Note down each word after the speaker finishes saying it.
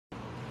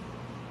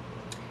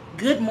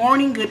Good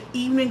morning, good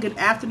evening, good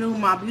afternoon,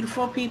 my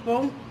beautiful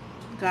people.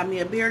 Got me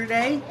a beer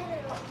today.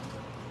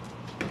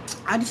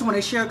 I just want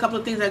to share a couple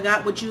of things I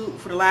got with you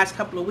for the last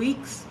couple of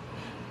weeks.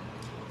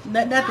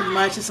 Nothing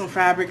much, just some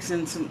fabrics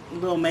and some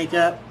little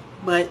makeup.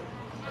 But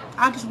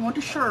I just want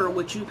to share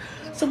with you.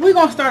 So we're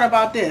going to start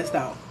about this,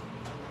 though.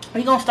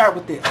 We're going to start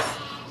with this.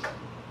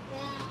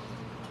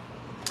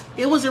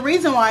 It was the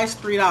reason why it's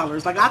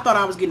 $3. Like, I thought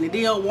I was getting a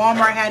deal.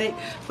 Walmart had it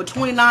for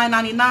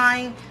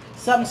 $29.99.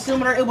 Something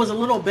similar. It was a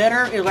little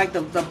better. It was like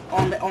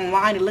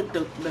online. It looked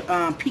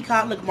the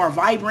peacock looked more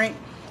vibrant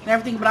and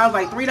everything. But I was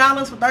like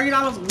 $3 for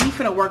 $30. We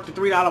finna work the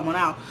 $3 one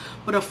out.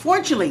 But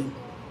unfortunately,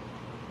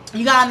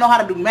 you gotta know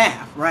how to do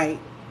math, right?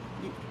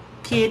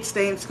 Kids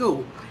stay in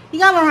school. You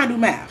gotta learn how to do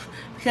math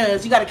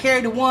because you gotta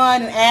carry the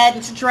one and add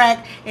and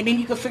subtract, and then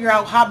you can figure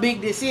out how big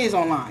this is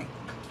online.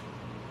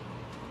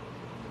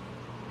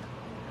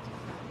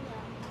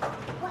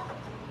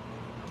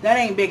 That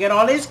ain't big at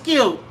all. It's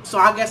cute. So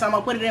I guess I'm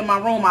going to put it in my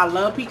room. I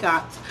love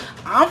peacocks.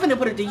 I'm finna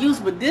put it to use,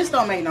 but this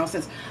don't make no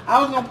sense.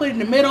 I was going to put it in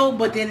the middle,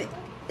 but then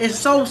it's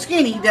so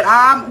skinny that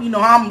I'm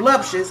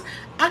voluptuous.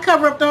 I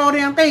cover up the whole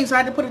damn thing, so I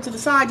had to put it to the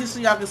side just so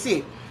y'all can see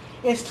it.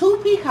 It's two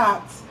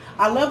peacocks.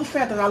 I love the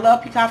feathers. I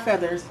love peacock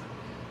feathers.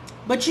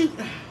 But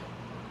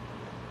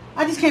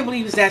I just can't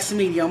believe it's that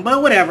medium,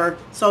 but whatever.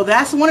 So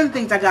that's one of the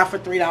things I got for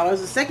 $3.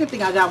 The second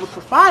thing I got was for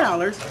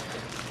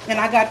 $5. And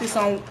I got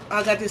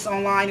this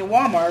online in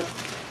Walmart.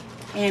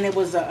 And it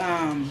was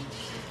a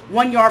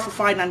 1 yard for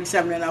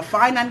 $5.97. And now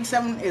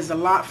 $5.97 is a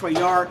lot for a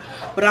yard,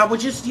 but I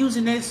was just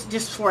using this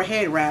just for a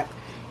head wrap.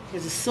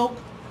 It's a silk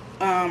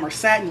or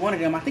satin, one of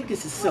them. I think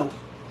this is silk.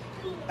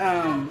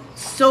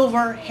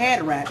 Silver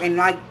head wrap, and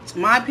like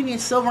in my opinion,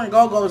 silver and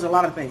gold goes a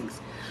lot of things.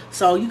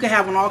 So you can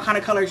have on all kind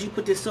of colors. You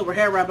put this silver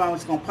hair wrap on,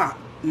 it's gonna pop,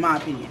 in my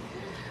opinion.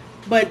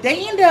 But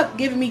they end up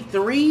giving me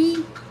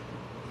three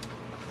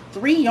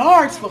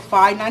yards for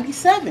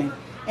 $5.97.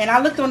 And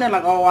I looked on there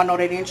like, oh, I know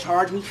they didn't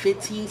charge me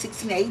 $15,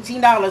 $16,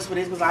 $18 for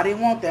this because I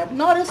didn't want that. But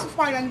no, this is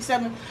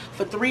 $5.97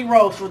 for 3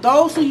 rows. For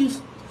those of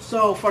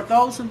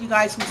you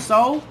guys who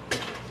sew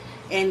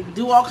and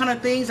do all kind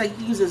of things, like you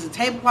can use it as a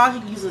tablecloth, you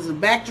can use it as a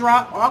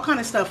backdrop, all kind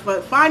of stuff.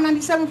 But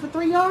 $5.97 for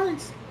 3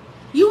 yards,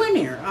 you in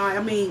there?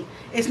 I mean,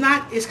 it's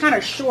kind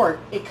of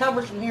short. It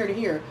covers from here to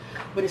here,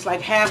 but it's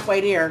like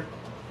halfway there.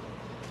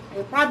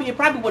 It probably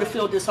would have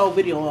filled this whole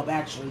video up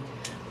actually.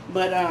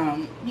 But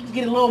you can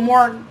get a little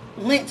more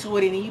lint to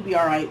it and you'll be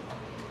alright.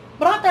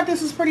 But I thought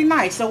this was pretty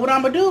nice. So what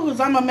I'm going to do is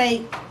I'm going to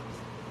make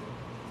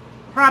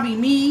probably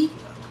me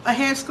a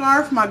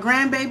headscarf, my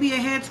grandbaby a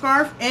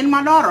headscarf, and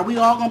my daughter. We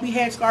all going to be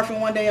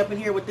headscarfing one day up in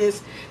here with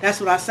this.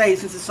 That's what I say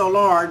since it's so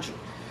large.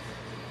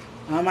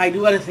 I might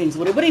do other things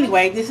with it. But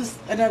anyway, this is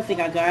another thing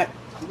I got.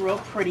 Real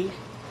pretty.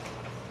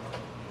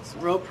 It's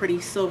real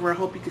pretty silver. I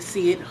hope you can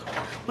see it.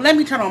 Well, let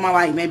me turn on my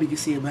light. Maybe you can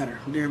see it better.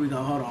 There we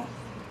go. Hold on.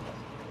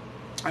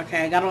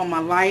 Okay, I got it on my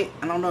light.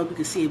 I don't know if you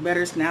can see it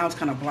better. Now it's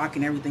kind of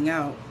blocking everything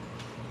out.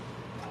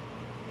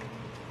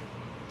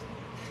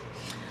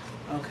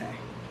 Okay.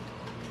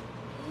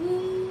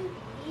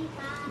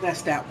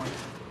 That's that one.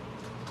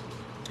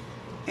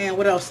 And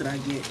what else did I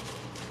get?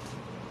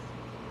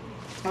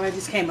 Oh, it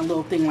just came in a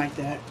little thing like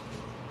that.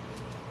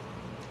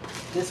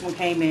 This one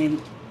came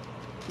in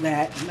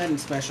that. Nothing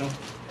special.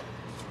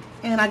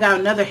 And I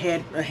got another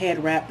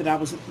head wrap that I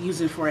was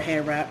using for a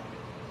head wrap.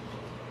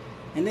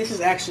 And this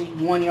is actually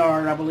 1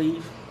 yard, I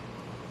believe.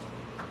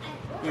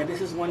 Yeah,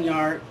 this is 1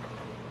 yard.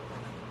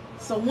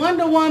 So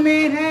Wonder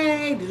Woman,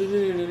 hey.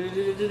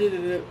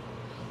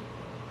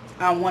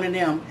 I'm one of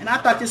them. And I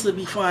thought this would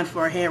be fun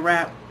for a head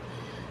wrap.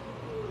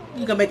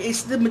 You can make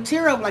it's the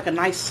material of like a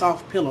nice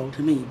soft pillow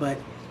to me, but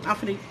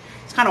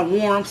it's kind of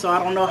warm, so I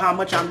don't know how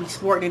much I'll be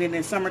sporting it in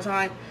the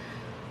summertime.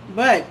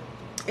 But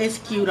it's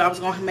cute. I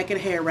was going to make it a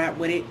hair wrap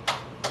with it.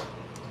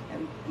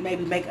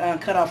 Maybe make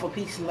cut off a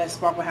piece and let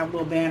Sparkle have a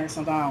little band or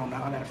something. I don't know.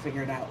 I gotta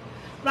figure it out.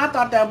 But I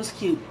thought that was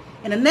cute.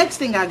 And the next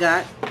thing I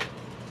got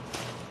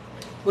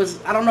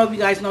was, I don't know if you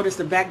guys noticed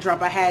the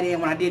backdrop I had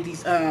in when I did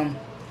these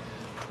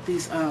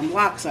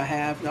locks I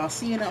have. Y'all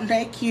seeing them?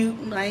 They cute.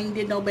 I ain't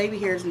did no baby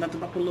hairs and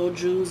nothing. I put little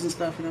jewels and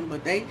stuff in them,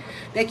 but they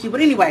cute.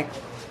 But anyway,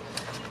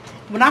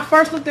 when I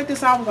first looked at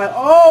this, I was like,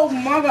 oh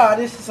my god,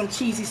 this is some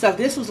cheesy stuff.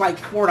 This was like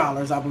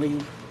 $4, I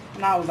believe.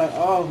 And I was like,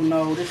 oh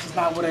no, this is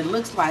not what it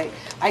looks like.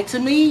 Like to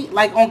me,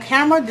 like on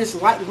camera, this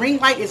ring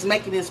light is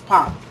making this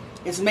pop.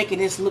 It's making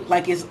this look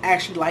like it's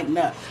actually lighting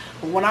up.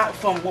 But when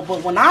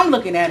I'm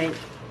looking at it,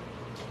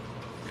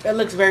 it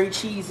looks very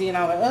cheesy, and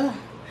I'm like, ugh.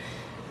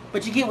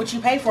 But you get what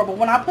you pay for. But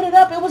when I put it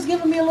up, it was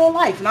giving me a little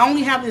life. And I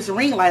only have this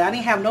ring light. I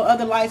didn't have no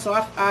other light, so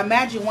I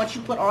imagine once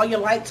you put all your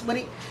lights with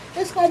it,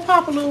 it's gonna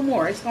pop a little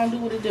more. It's gonna do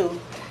what it do.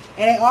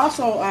 And it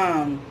also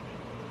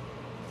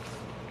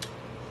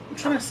I'm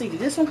trying to see, did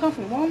this one come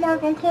from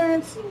Walmart on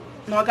clearance?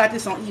 No, I got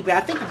this on eBay.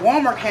 I think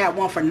Walmart had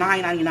one for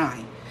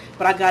 $9.99,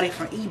 but I got it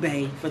from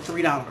eBay for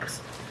 $3.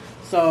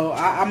 So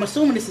I'm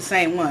assuming it's the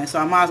same one, so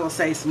I might as well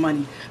save some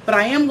money. But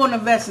I am going to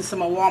invest in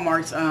some of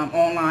Walmart's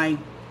online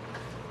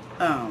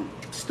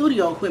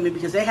studio equipment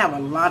because they have a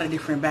lot of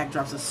different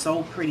backdrops. It's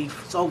so pretty,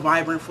 so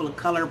vibrant, full of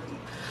color.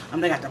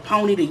 They got the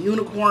pony, the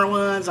unicorn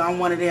ones on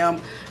one of them,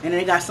 and then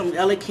they got some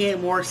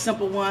elegant, more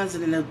simple ones,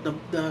 and then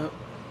the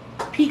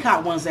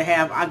peacock ones they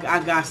have.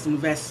 I got some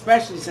vests,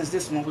 especially since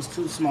this one was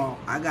too small.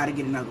 I got to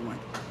get another one.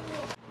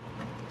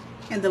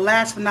 And the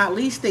last but not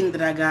least thing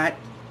that I got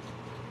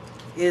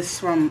is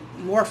from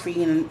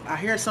Morphe, and I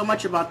hear so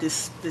much about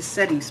this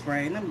setting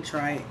spray. Let me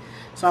try it.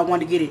 So I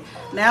wanted to get it.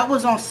 Now it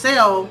was on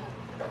sale.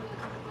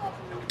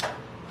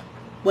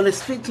 Well,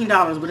 it's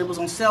 $15, but it was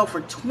on sale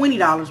for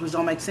 $20, which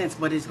don't make sense,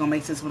 but it's gonna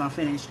make sense when I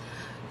finish.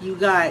 You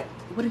got,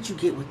 what did you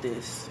get with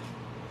this?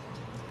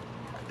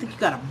 I think you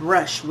got a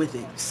brush with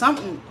it.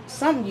 Something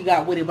you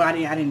got with it, but I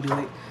didn't do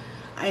it.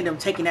 I ended up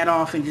taking that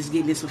off and just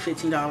getting this for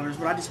 $15,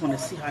 but I just want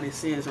to see how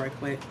this is right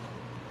quick.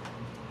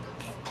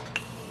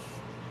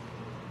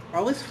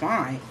 Oh, it's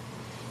fine.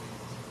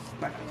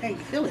 Like, I can't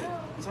feel it.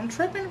 Is I'm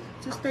tripping?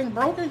 Is this thing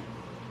broken?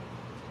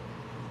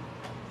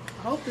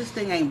 I hope this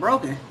thing ain't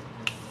broken.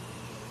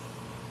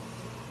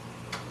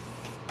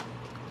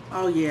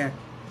 Oh yeah,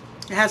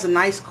 it has a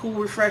nice, cool,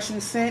 refreshing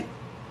scent,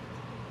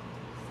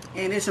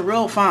 and it's a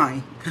real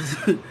fine.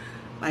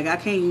 Like I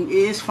can't,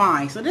 it's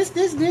fine. So this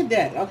did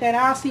that. Okay,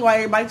 now I see why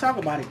everybody talk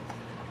about it.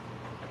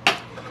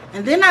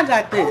 And then I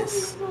got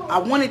this. I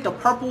wanted the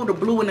purple, the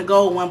blue, and the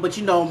gold one, but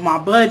you know my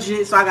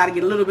budget, so I got to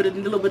get a little bit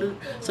of.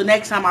 So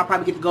next time I'll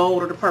probably get the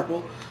gold or the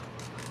purple.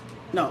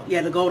 No,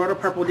 yeah, the gold or the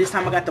purple. This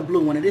time I got the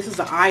blue one, and this is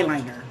an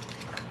eyeliner.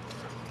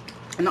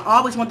 And I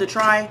always wanted to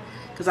try.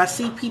 Because I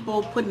see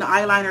people putting the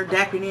eyeliner,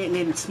 dapping it, and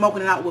then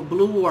smoking it out with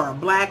blue or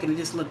black, and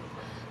it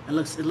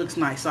looks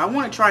nice. So I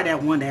want to try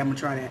that one day. I'm gonna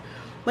try that.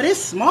 But it's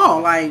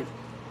small, like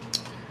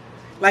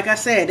I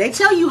said, they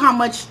tell you how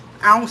much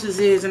ounces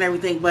is and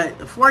everything, but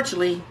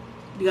unfortunately,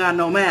 you gotta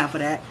know math for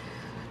that.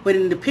 But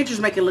in the pictures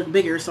make it look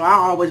bigger, so I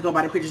always go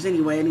by the pictures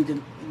anyway. I need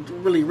to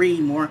really read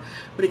more.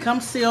 But it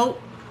comes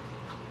sealed.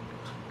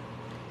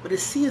 But the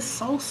C is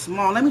so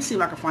small. Let me see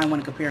if I can find one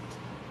to compare.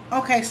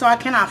 Okay, so I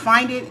cannot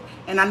find it,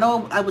 and I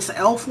know it was an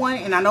e.l.f. one,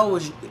 and I know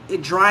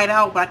it dried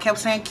out, but I kept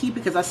saying keep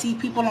it because I see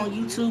people on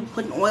YouTube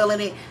putting oil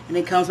in it, and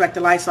it comes back to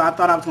life, so I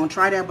thought I was going to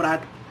try that, but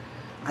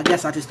I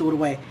guess I just threw it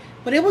away.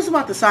 But it was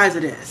about the size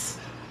of this.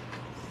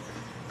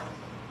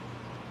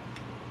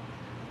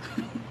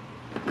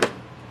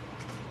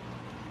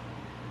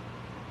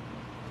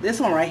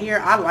 This one right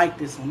here, I like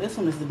this one. This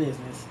one is the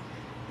business.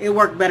 It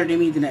worked better than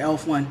me than the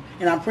e.l.f. one,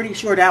 and I'm pretty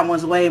sure that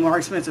one's way more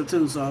expensive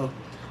too, so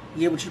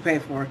you get what you pay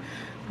for.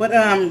 But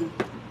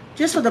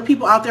just for the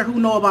people out there who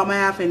know about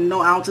math and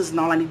know ounces, and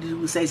all I need to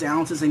do is say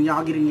ounces, and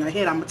y'all get in your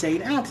head, I'm gonna tell you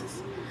the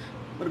ounces.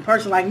 But a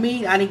person like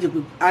me, I need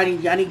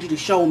you to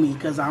show me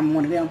because I'm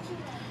one of them.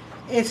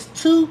 It's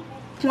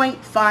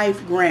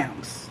 2.5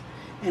 grams,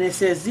 and it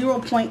says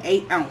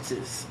 0.8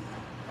 ounces.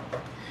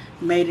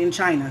 Made in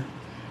China.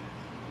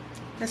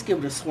 Let's give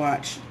it a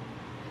swatch.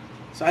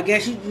 So I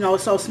guess you know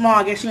it's so small.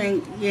 I guess you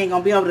ain't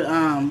gonna be able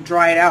to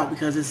dry it out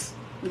because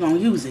you're gonna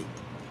use it.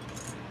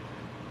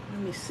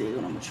 Let me see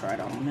what I'm gonna try it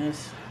out on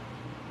this.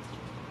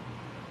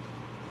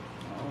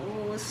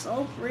 Oh, it's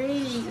so pretty.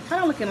 It's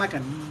kind of looking like a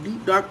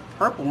deep dark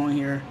purple on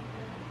here.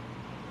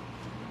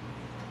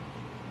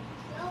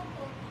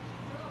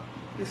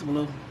 It's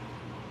blue.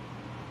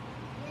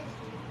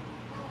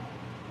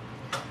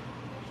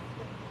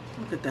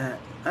 Look at that.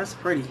 That's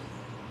pretty.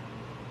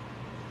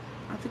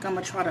 I think I'm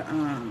gonna try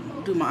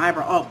to do my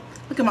eyebrow. Oh,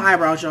 look at my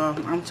eyebrows, y'all.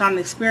 I'm trying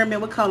to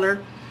experiment with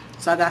color.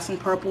 So I got some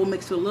purple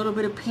mixed with a little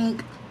bit of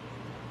pink.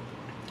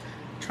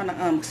 Trying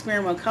to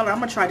experiment with color. I'm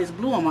gonna try this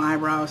blue on my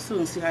eyebrows too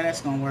and see how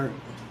that's gonna work.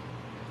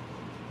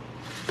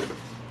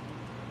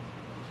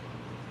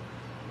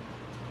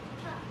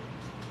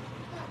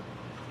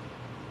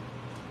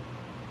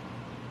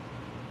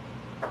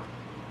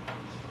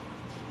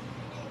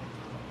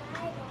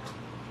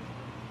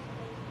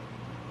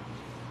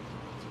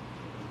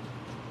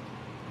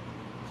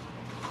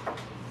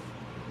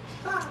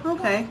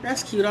 Okay,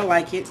 that's cute. I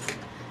like it.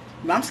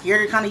 But I'm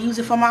scared to kind of use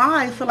it for my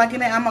eyes. I feel like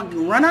I'm gonna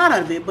run out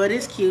of it, but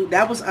it's cute.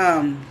 That was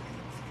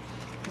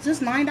is this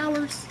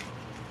 $9?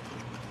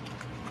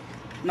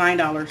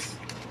 $9.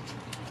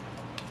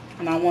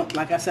 And I want,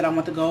 like I said, I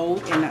want the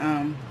gold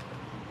and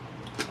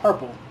the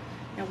purple.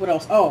 And what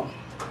else? Oh,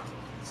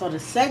 so the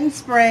setting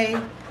spray,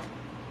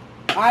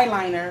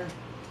 eyeliner,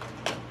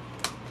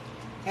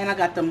 and I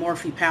got the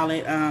Morphe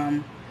palette,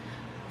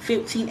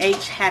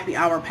 15H Happy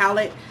Hour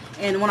palette.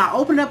 And when I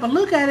opened it up and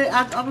look at it,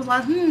 I was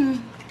like, I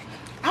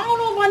don't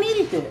know if I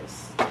needed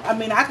this. I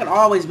mean, I could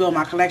always build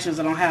my collections.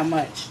 I don't have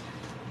much.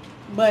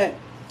 But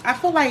I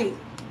feel like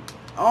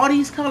all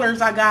these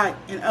colors I got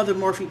in other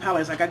Morphe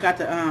palettes. Like I got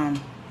the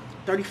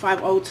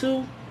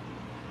 3502.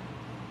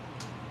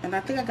 And I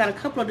think I got a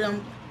couple of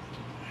them.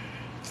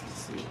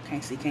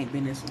 Let's see, can't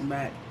bend this one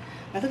back.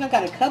 I think I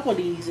got a couple of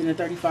these in the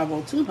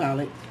 3502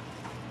 palette.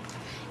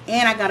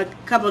 And I got a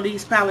couple of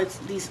these palettes,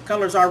 these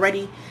colors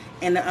already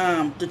in the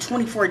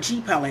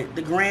 24G palette,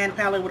 the Grand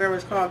palette, whatever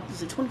it's called.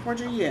 Is it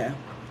 24G? Yeah.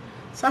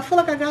 So I feel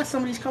like I got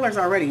some of these colors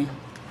already.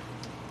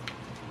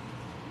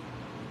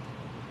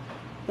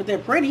 But they're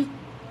pretty.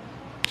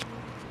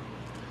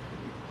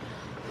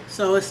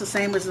 So it's the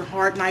same as the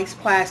hard, nice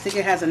plastic.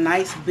 It has a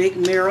nice big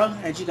mirror,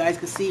 as you guys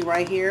can see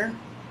right here.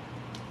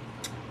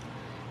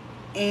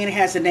 And it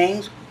has the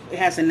names. It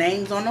has the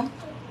names on them.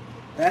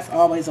 That's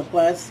always a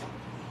plus.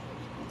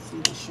 Let's see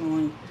what's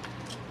showing.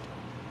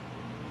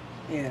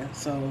 Yeah,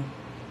 so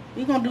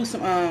we're gonna do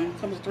some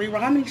comes with 3.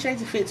 How many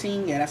shades of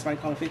 15? Yeah, that's why I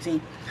call it 15.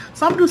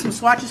 So I'm gonna do some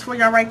swatches for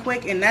y'all right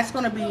quick, and that's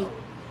gonna be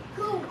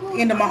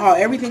into my haul.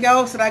 Everything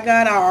else that I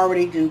got, I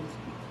already do.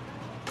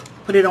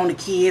 Put it on the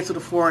kids or the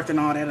 4th and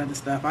all that other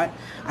stuff. I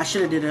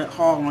should have did a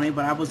haul on it,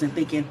 but I wasn't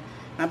thinking.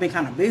 I've been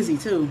kind of busy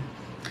too.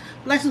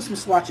 Let's do some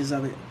swatches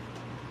of it.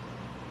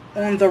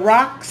 On the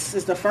Rocks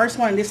is the first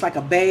one. This like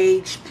a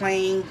beige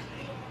plain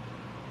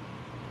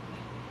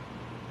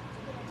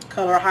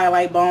color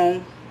highlight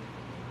bone.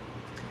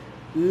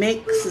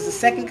 Mix is the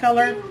second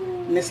color,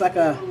 and it's like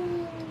a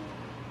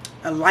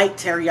light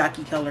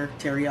teriyaki color.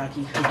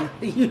 Teriyaki.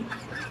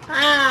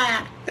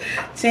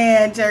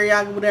 Tan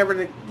teriyaki,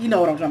 whatever. You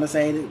know what I'm trying to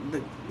say.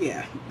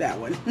 Yeah, that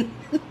one.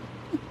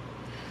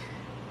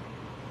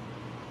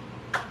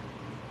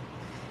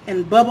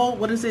 And Bubble,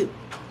 what is it?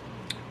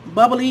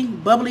 Bubbly,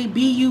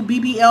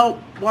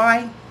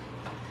 B-U-B-B-L-Y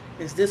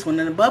is this one.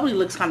 And the Bubbly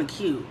looks kind of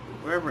cute,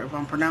 wherever, if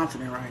I'm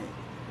pronouncing it right.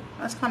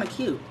 That's kind of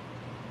cute.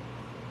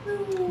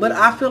 But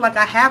I feel like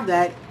I have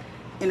that,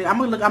 and I'm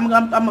gonna look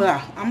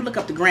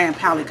up the Grand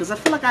Palette, because I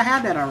feel like I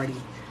have that already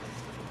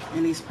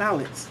in these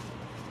palettes.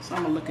 So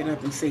I'm gonna look it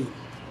up and see.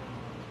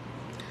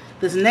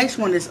 This next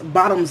one is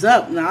Bottoms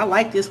Up. Now I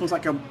like this one's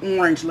like an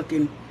orange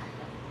looking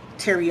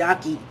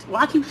teriyaki.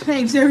 Well, I keep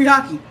saying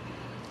teriyaki.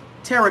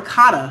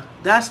 Terracotta.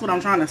 That's what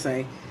I'm trying to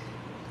say.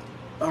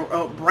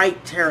 A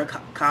bright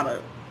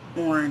terracotta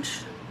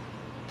orange.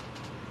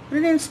 But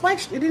it didn't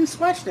swatch. It didn't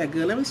swatch that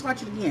good. Let me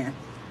swatch it again.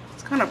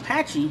 It's kind of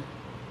patchy.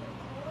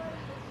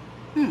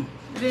 It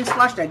didn't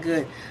swatch that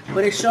good,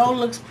 but it sure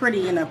looks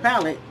pretty in the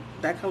palette.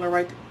 That color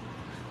right there.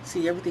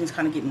 See, everything's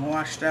kind of getting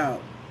washed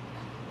out.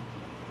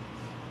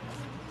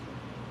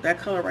 That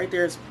color right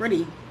there is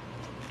pretty,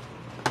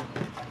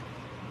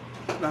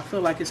 but I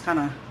feel like it's kind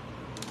of,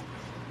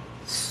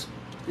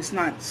 it's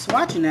not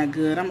swatching that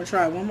good. I'm gonna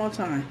try it one more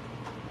time.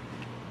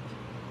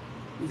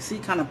 You see,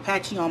 kind of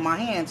patchy on my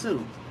hand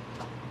too.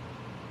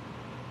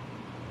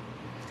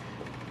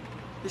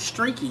 It's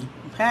streaky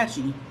and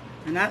patchy,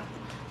 and that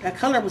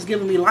color was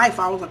giving me life.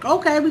 I was like,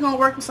 okay, we're gonna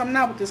work with something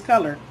out with this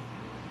color.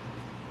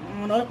 I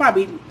don't know, it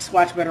probably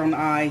swatch better on the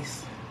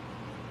eyes.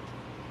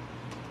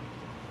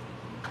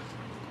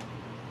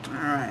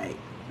 Alright.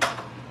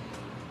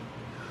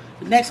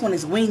 The next one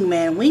is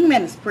Wingman.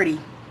 Wingman is pretty.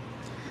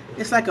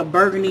 It's like a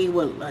burgundy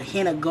with a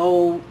hint of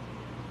gold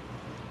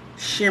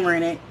shimmer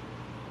in it.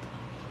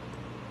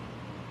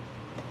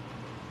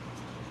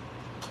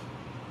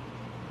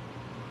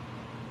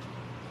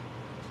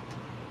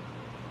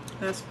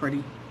 That's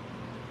pretty.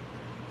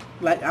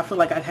 Like, I feel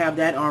like I have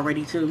that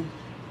already too.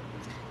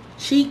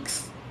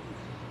 Cheeks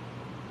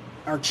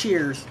are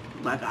Cheers.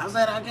 Like I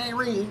said, I can't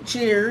read.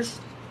 Cheers.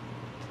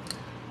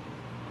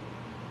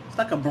 It's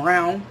like a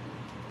brown.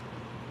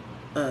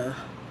 That's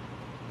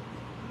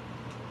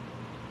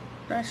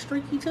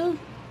streaky too.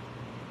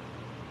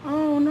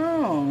 Oh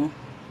no.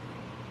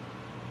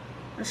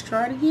 Let's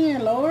try it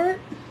again, Lord.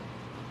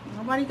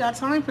 Nobody got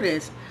time for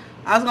this.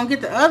 I was gonna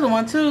get the other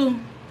one too,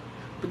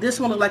 but this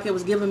one looked like it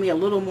was giving me a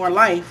little more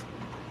life.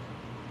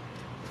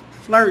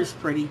 Flirt is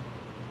pretty.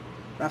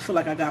 I feel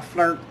like I got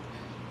Flirt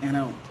and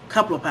a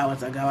couple of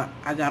palettes I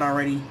got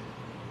already.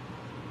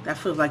 That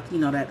feels like, you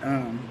know, that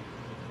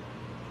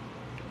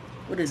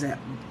what is that?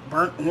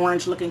 Burnt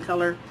orange looking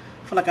color.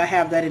 I feel like I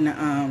have that in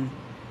the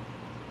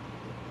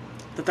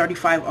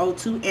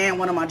 3502 and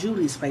one of my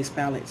Julie's Face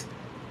palettes.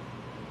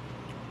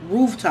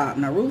 Rooftop.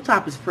 Now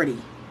Rooftop is pretty,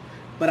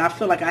 but I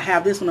feel like I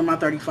have this one in my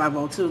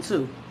 3502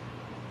 too.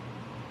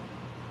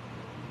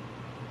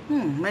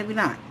 Maybe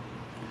not.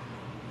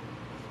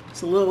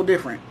 It's a little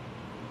different.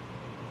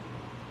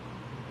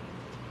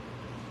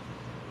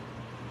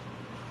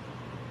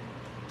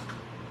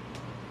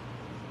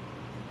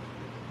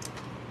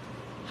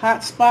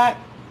 Hot Spot.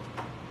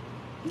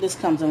 This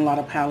comes in a lot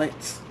of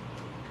palettes.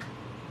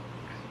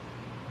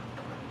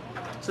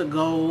 It's a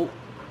gold.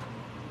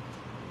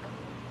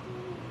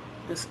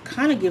 It's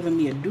kind of giving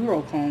me a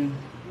duochrome.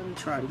 Let me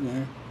try it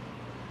again.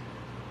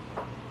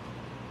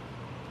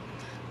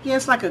 Yeah,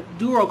 it's like a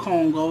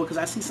duochrome gold because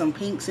I see some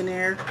pinks in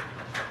there.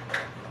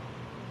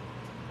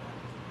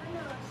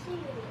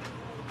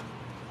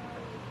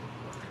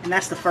 And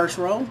that's the first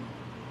row.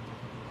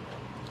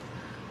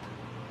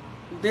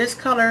 This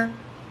color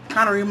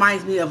kind of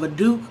reminds me of a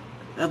Duke,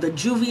 of the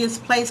Juvia's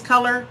Place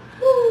color.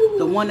 Ooh.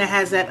 The one that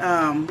has that,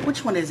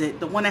 which one is it?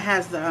 The one that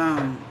has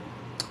the,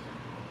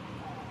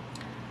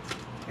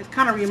 it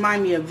kind of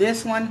reminds me of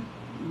this one,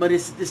 but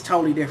it's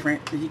totally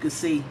different, as you can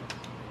see.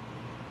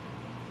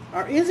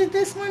 Or is it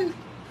this one?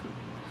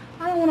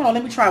 I don't know.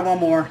 Let me try one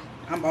more.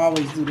 I'm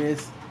always do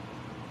this.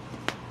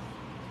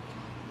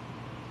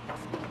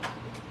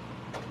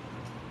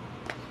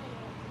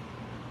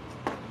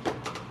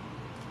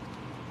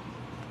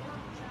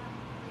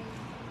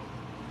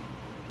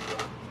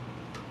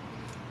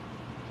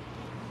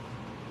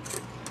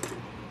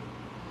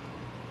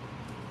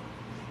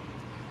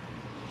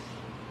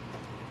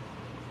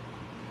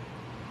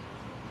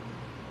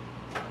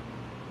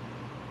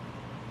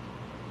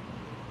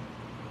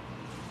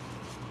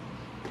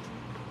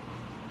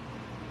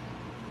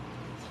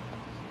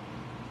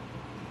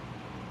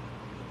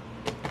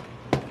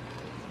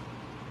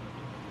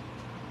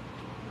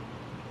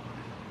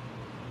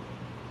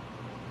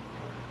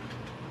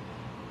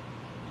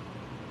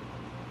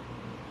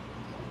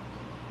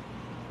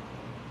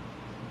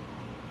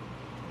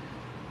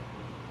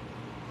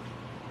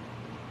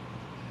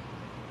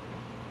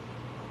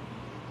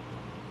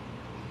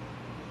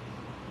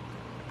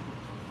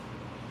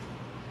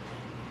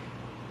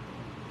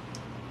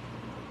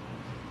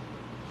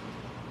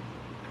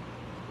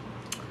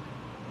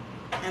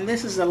 And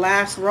this is the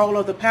last roll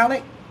of the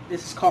palette.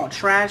 This is called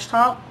Trash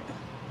Talk.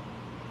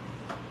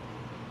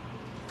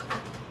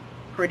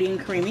 Pretty and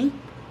creamy.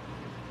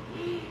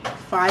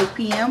 5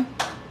 p.m.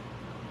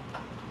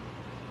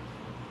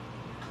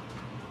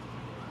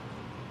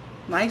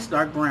 Nice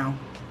dark brown.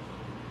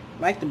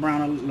 Like the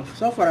brown.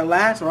 So far the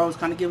last row is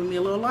kind of giving me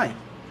a little life.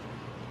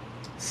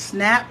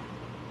 Snap.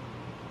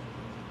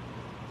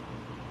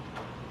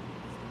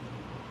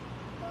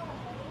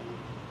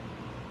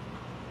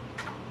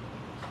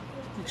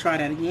 Try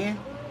that again.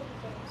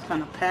 It's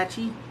kind of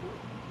patchy.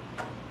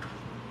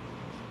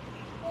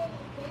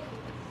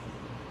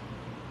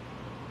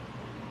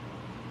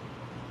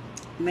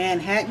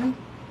 Manhattan.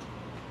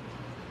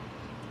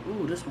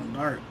 Ooh, this one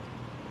dark.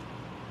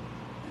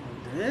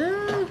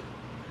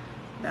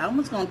 That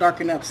one's gonna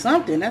darken up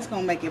something. That's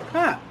gonna make it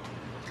pop.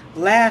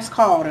 Last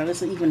call. Now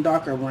this is an even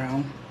darker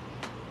brown.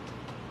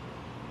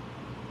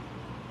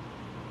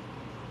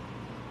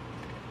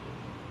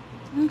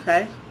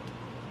 Okay.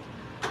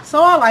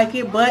 So I like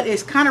it, but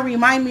it's kind of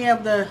remind me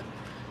of the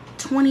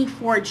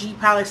 24G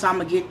palette, so I'm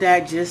gonna get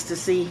that just to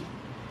see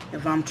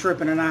if I'm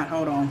tripping or not.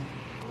 Hold on.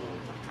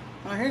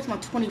 Well, here's my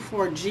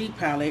 24G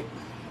palette.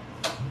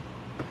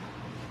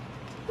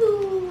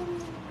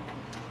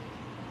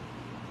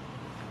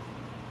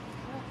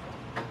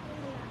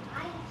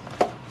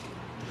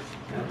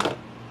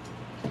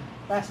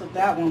 That's what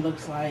that one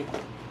looks like.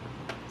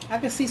 I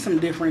can see some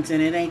difference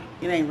in it.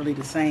 It ain't really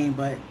the same,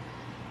 but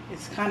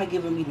it's kind of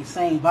giving me the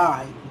same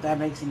vibe, if that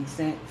makes any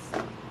sense.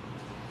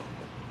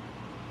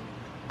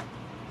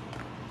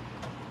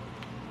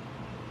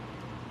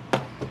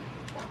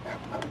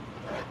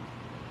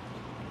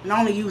 And I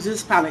only use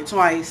this palette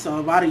twice, so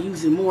if I'd have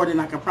used it more, then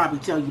I could probably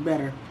tell you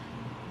better.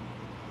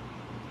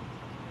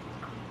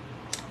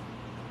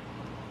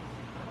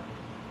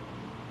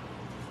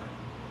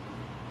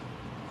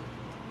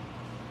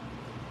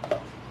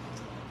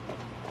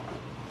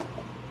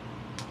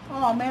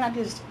 Oh man, I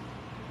just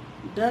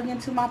dug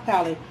into my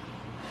palette.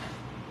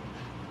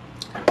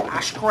 I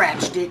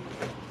scratched it.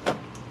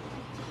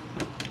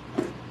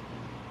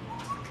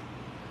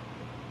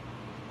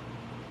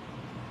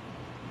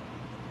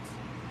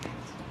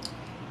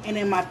 And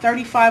in my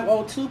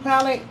 3502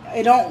 palette,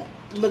 it don't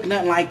look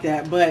nothing like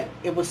that, but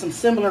it was some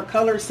similar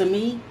colors to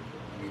me.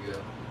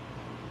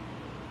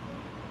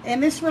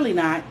 And it's really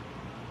not.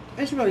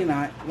 It's really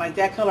not. Like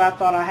that color I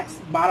thought I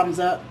had bottoms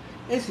up.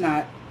 It's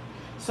not.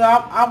 So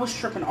I was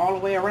tripping all the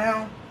way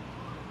around.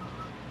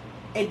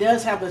 It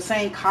does have the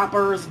same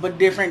coppers, but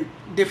different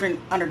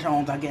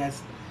undertones, I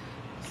guess.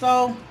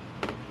 So,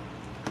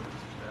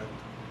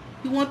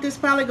 you want this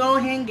palette, go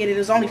ahead and get it.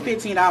 It's only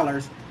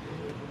 $15.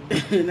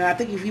 And I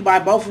think if you buy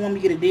both of them,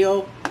 you get a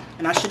deal.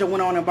 And I should have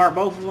went on and bought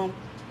both of them.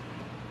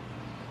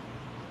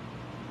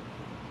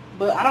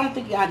 But I don't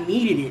think I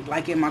needed it.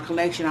 Like in my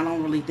collection, I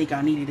don't really think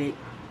I needed it.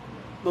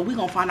 But we're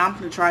going to find out. I'm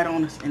going to try it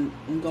on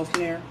and go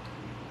from there.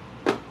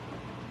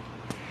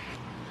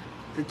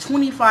 The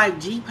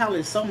 25G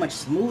palette is so much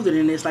smoother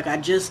than this. Like I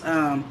just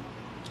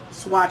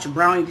swatched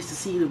brownie just to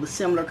see if it was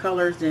similar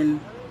colors and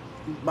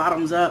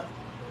bottoms up.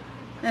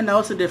 And no,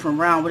 it's a different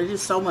brown, but it's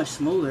just so much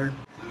smoother.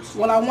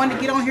 Well, I wanted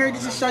to get on here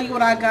just to show you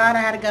what I got.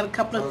 I got a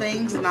couple of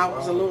things and I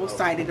was a little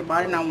excited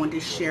about it, and I wanted to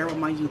share with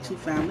my YouTube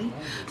family.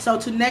 So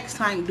till next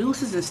time,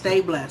 deuces and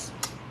stay blessed.